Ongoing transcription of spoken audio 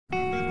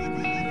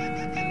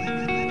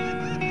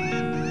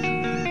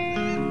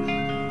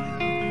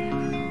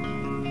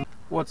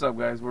What's up,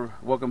 guys?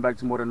 Welcome back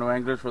to More Than No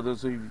Anglers. For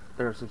those of you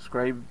that are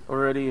subscribed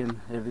already,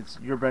 and if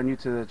you're brand new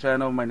to the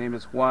channel, my name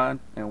is Juan,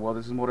 and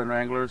this is More Than No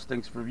Anglers.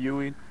 Thanks for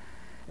viewing.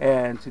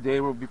 And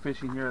today we'll be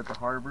fishing here at the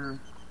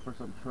harbor for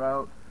some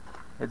trout.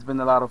 It's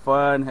been a lot of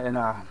fun, and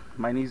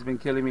my knee's been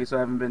killing me, so I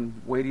haven't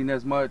been wading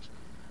as much.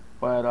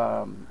 But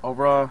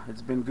overall,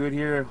 it's been good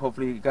here.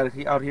 Hopefully, got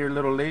it out here a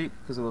little late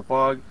because of the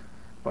fog,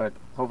 but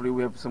hopefully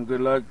we have some good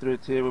luck.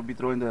 Today we'll be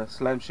throwing the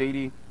Slam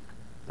Shady,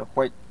 the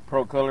white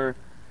pearl color.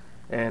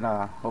 And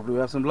hopefully we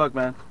have some luck,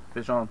 man.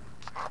 Fish on.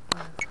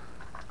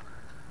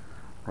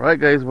 Alright,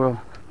 guys, well,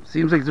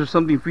 seems like there's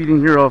something feeding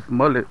here off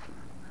mullet.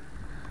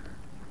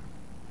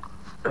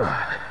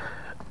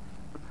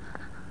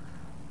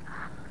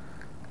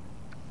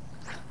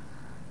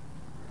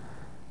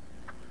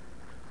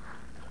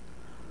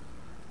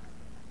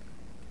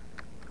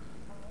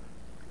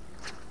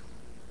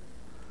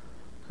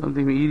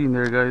 Something eating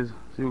there, guys.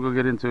 See, we'll go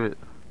get into it.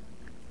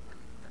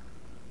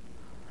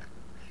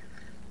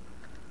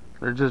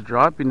 They're just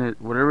dropping it.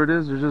 Whatever it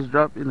is, they're just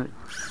dropping it.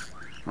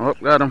 Oh,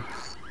 got him.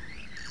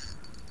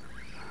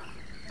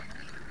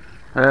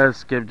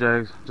 That's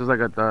skipjacks, just like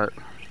I thought.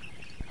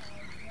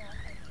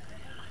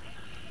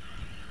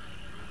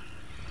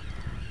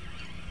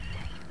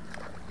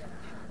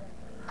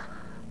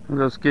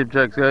 Those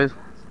skipjacks, guys.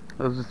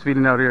 I was just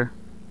feeding out here.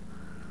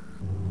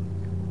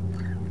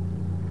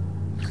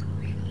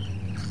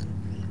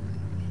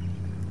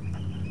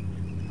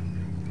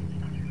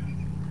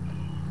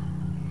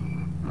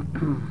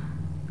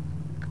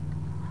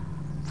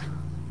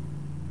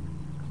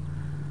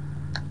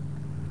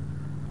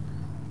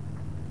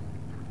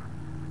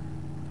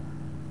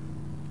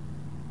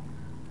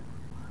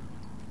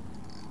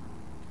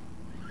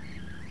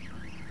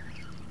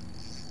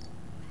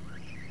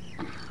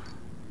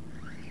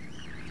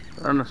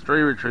 On a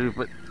stray retrieve,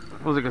 but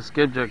it was like a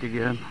skipjack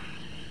again.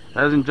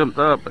 Hasn't jumped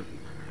up, but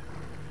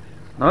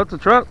no, it's a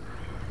trout.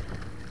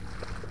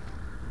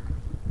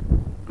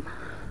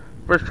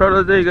 First trout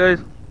of the day, guys.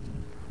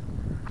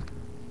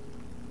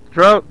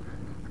 Trout.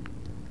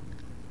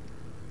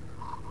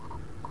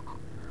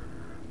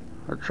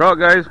 A trout,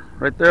 guys,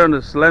 right there on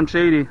the Slam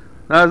Shady.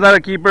 No, it's not a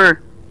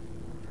keeper.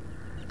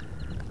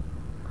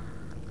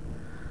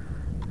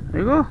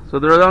 There you go. So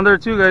they're down there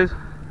too, guys.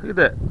 Look at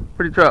that.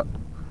 Pretty trout.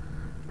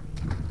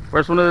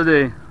 First one of the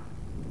day.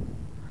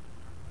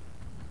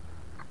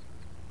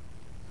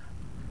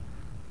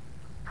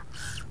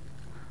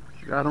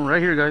 Got him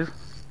right here, guys.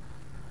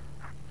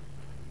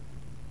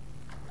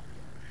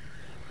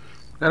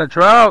 Got a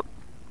trout.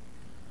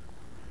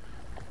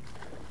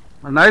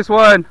 A nice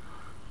one.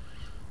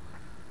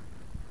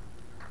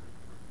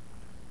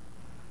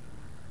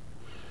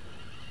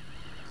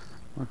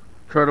 I'll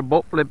try to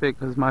boat flip it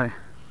because might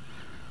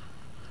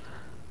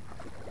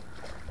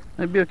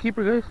be a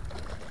keeper, guys.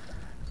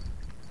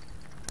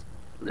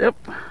 Yep,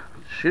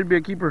 should be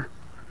a keeper.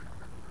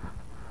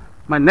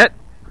 My net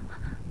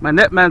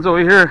man's over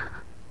here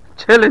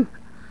chilling.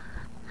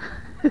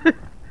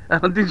 I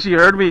don't think she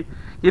heard me.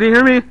 You didn't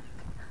hear me?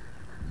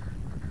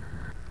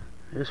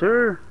 Yes,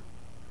 sir.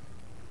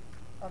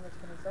 On the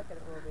 22nd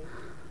it will be.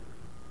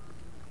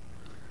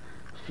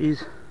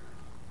 She's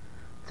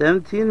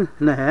 17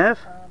 and a half.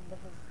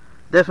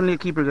 Definitely a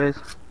keeper, guys.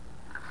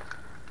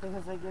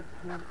 Because I get you've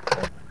seen her,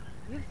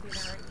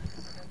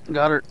 right?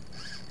 Got her.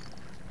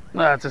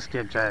 Ah, it's a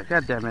skipjack.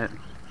 God damn it.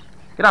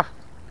 Get off.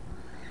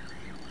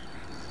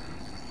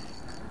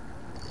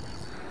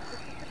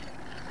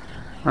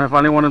 I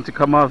finally want them to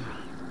come off.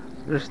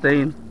 They're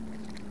staying.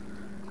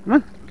 Come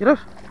on, get off.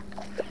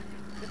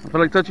 I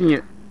feel like touching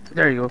you.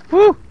 There you go.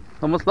 Woo!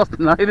 Almost lost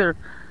an eye there.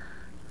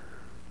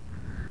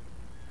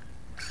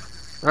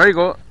 There you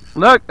go.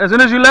 Look, as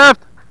soon as you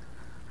left,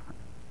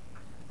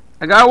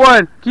 I got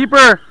one.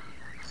 Keeper.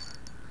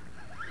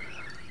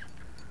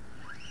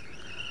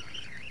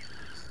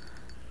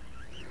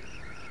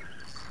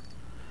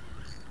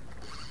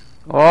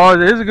 Oh,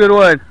 this is a good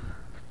one.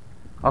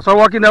 I'll start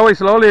walking that way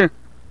slowly.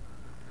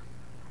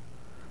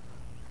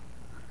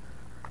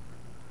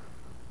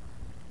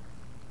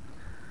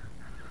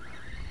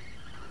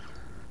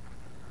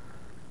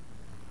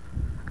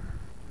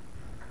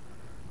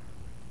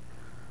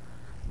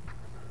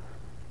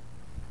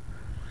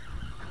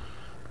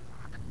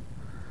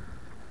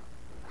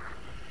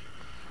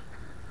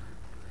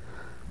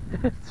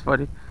 It's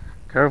funny.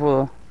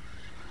 Careful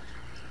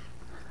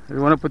though. You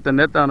want to put the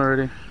net down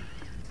already.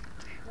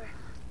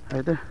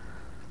 Right there.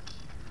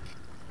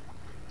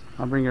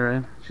 I'll bring her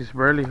in. She's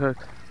barely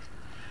hooked.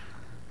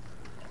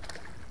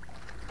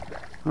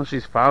 Oh,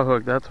 she's foul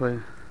hooked, that's why.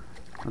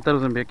 I thought it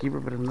was gonna be a keeper,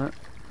 but it's not.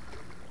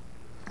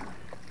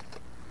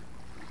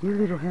 You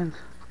little hands.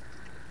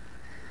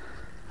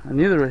 I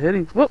knew they were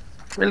hitting. Whoa!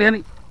 Really,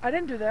 honey? I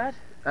didn't do that.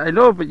 I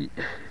know, but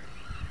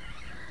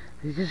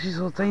she's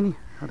so tiny.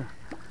 Hold on.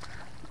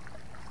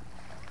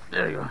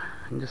 There you go.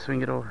 And just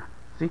swing it over.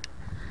 See?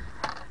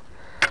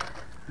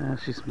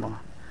 She's small.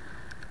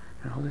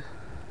 Here, hold this.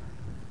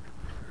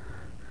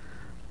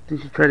 Then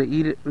she tried to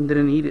eat it and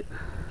didn't eat it.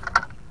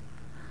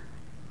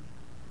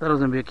 That was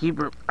gonna be a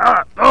keeper.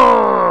 Ah!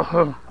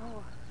 Oh!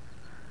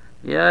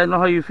 Yeah, I know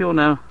how you feel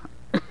now.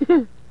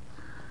 I'm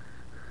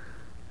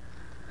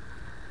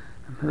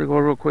gonna go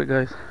real quick,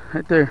 guys.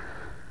 Right there.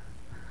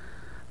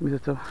 Let me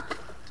just tell.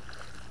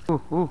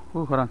 Ooh,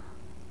 hold on.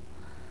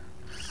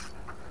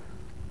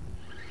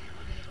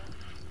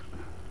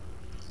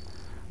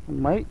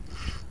 Might.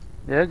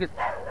 Yeah, get.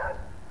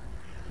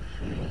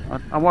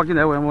 I'm walking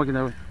that way. I'm walking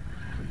that way.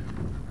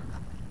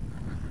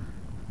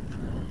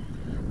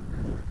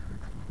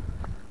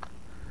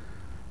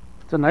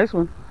 It's a nice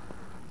one.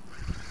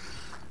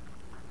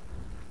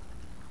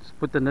 Just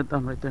put the net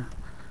down right there.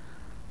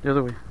 The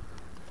other way.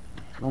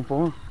 Don't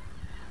fall.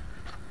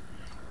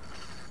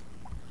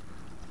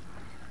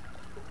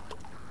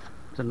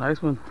 It's a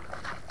nice one.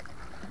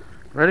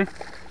 Ready?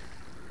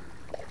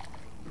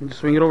 Just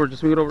swing it over.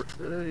 Just swing it over.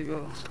 There you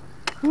go.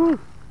 Woo.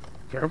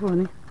 Careful,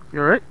 honey. You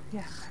alright?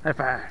 Yeah. High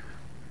five.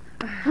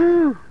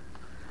 Woo.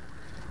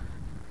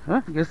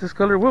 Huh? I guess this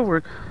color will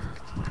work.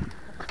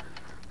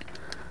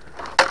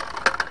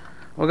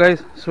 Well,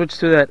 guys, switch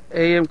to that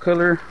AM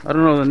color. I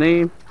don't know the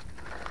name.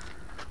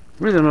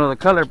 Really don't know the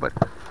color, but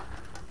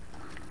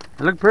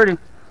it looked pretty.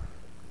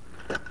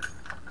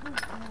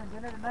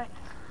 Dinner tonight.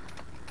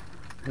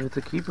 It's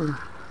a keeper.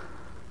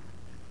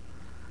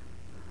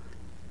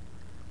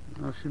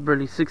 Oh, she's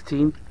barely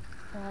 16.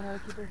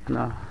 Another keeper.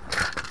 No.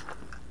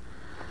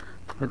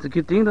 That's a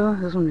good thing, though.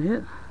 This one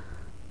hit.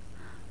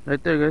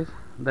 Right there, guys.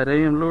 That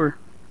AM lure.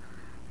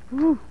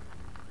 Woo.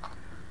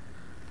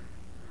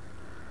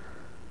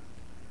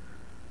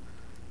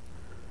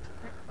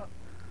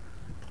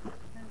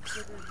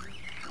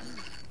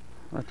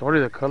 That's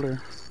already the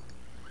color.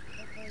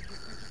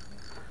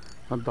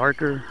 A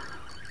darker.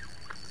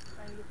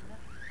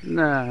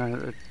 Nah,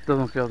 it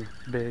doesn't feel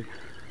big.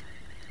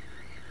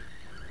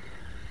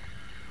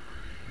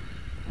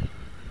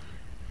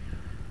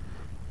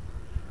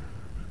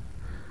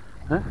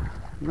 Huh?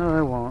 No,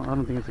 I won't. I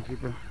don't think it's a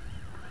keeper.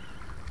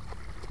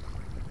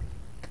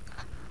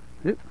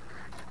 Yep.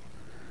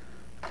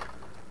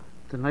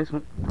 It's a nice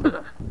one.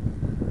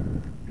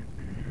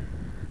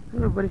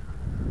 Hello, buddy.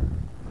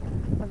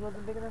 That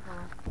wasn't big enough,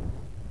 huh?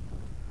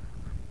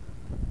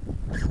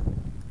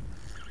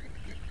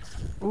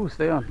 Ooh,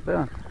 stay on, stay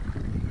on.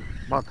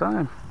 About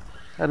time.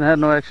 Hadn't had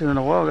no action in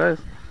a while, guys.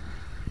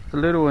 It's a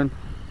little one.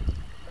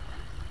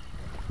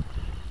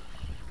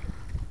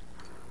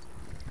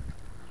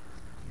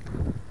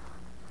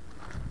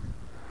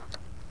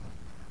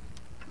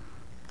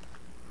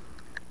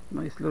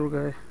 Nice little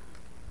guy.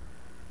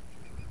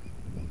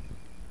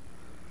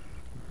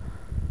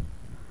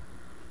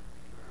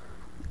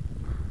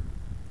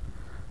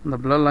 And the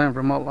bloodline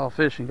from Outlaw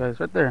Fishing, guys,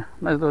 right there.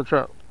 Nice little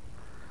trout.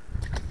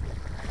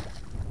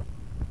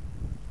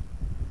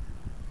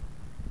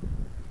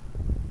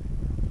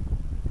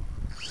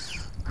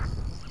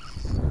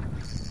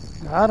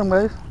 Got him,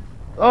 guys.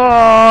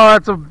 Oh,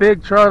 that's a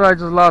big trout I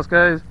just lost,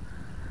 guys.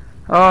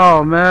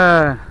 Oh,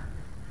 man.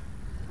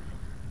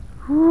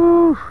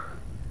 Whew.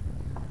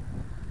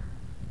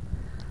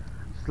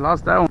 Just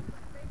lost that one.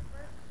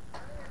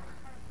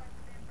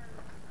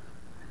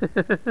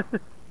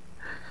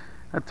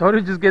 I told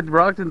you just get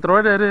rocks and throw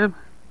it at him.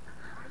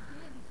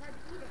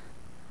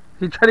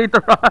 He tried to eat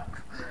the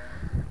rocks.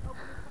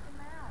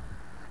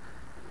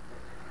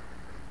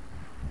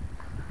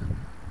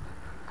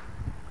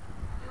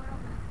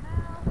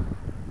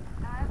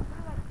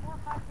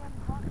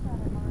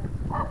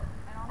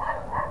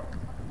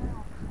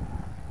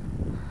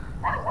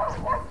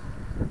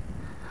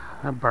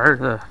 That bird,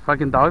 the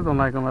fucking dogs don't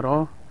like him at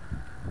all.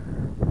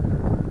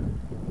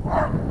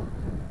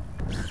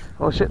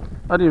 Oh shit,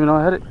 I didn't even know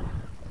I had it.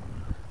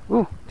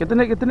 Ooh, get the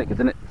net, get the net, get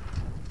the net.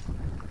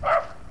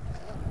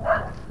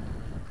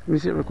 Let me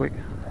see it real quick.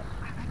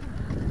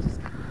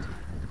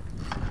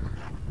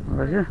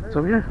 Right here, it's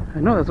over here. I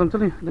know, that's what I'm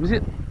telling you. Let me see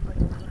it.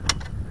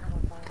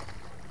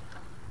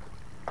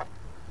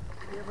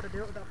 You able to do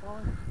it without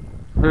falling?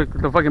 Look,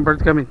 the fucking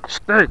bird's coming. Shh,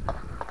 hey. Do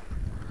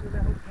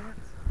that whole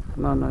pants?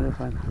 No, no, you're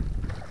fine.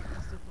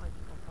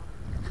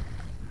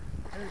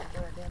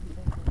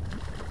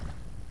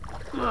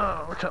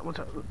 Oh, watch out, watch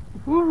out.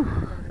 Woo,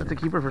 that's a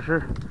keeper for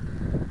sure.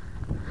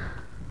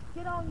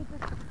 Get on, you big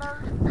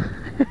bird.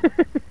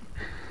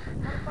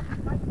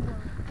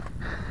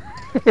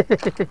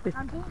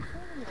 I'm being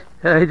serious.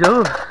 Hey, Joe.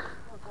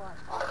 Look, watch.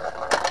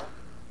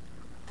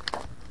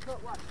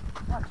 Look, watch.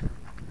 Watch.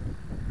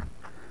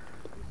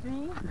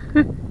 You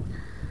see?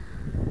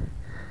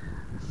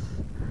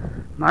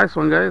 Nice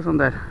one, guys, on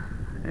that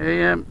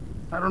AM.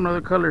 I don't know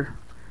the color.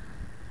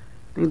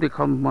 I think they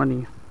call them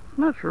money.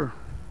 I'm not sure.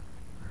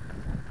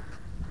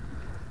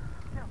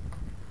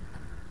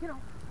 Get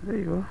on. There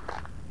you go.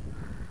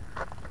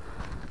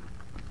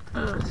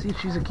 Let's see if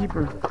she's a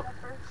keeper.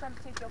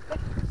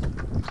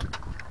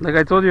 Like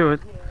I told you.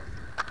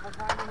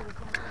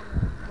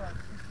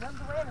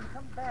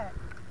 Back.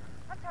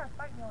 I'm tired of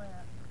fighting your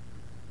ass.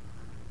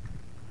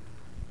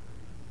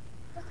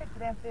 Let's take the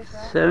damn fish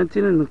out.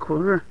 17 and a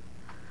quarter.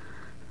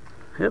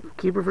 Yep,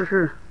 keeper for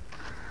sure.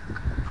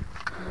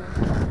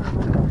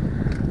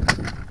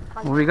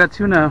 Well, we got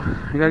two now.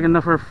 We gotta get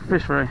enough for a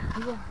fish fry.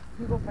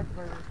 You go fight the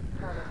bird.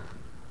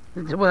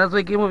 Well, that's why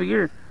he came over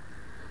here.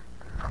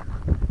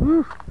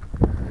 Woo.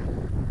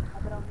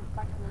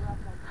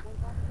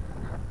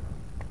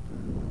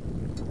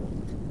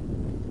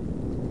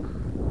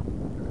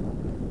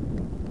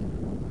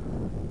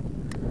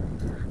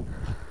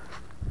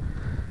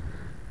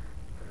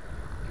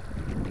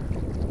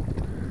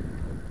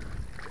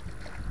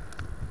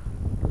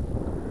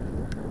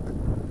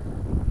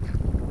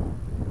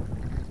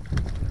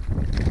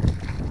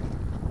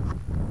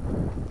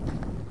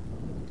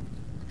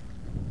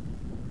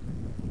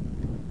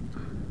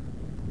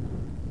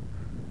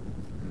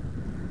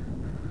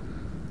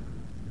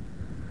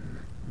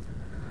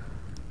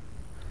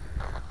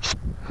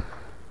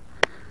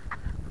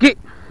 Get.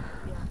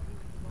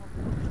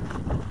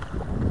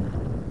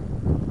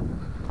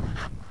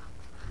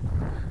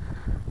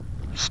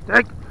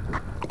 Stack.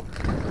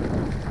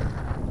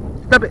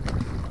 Stop it.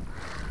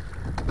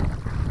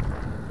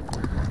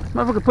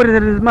 Motherfucker put it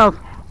in his mouth.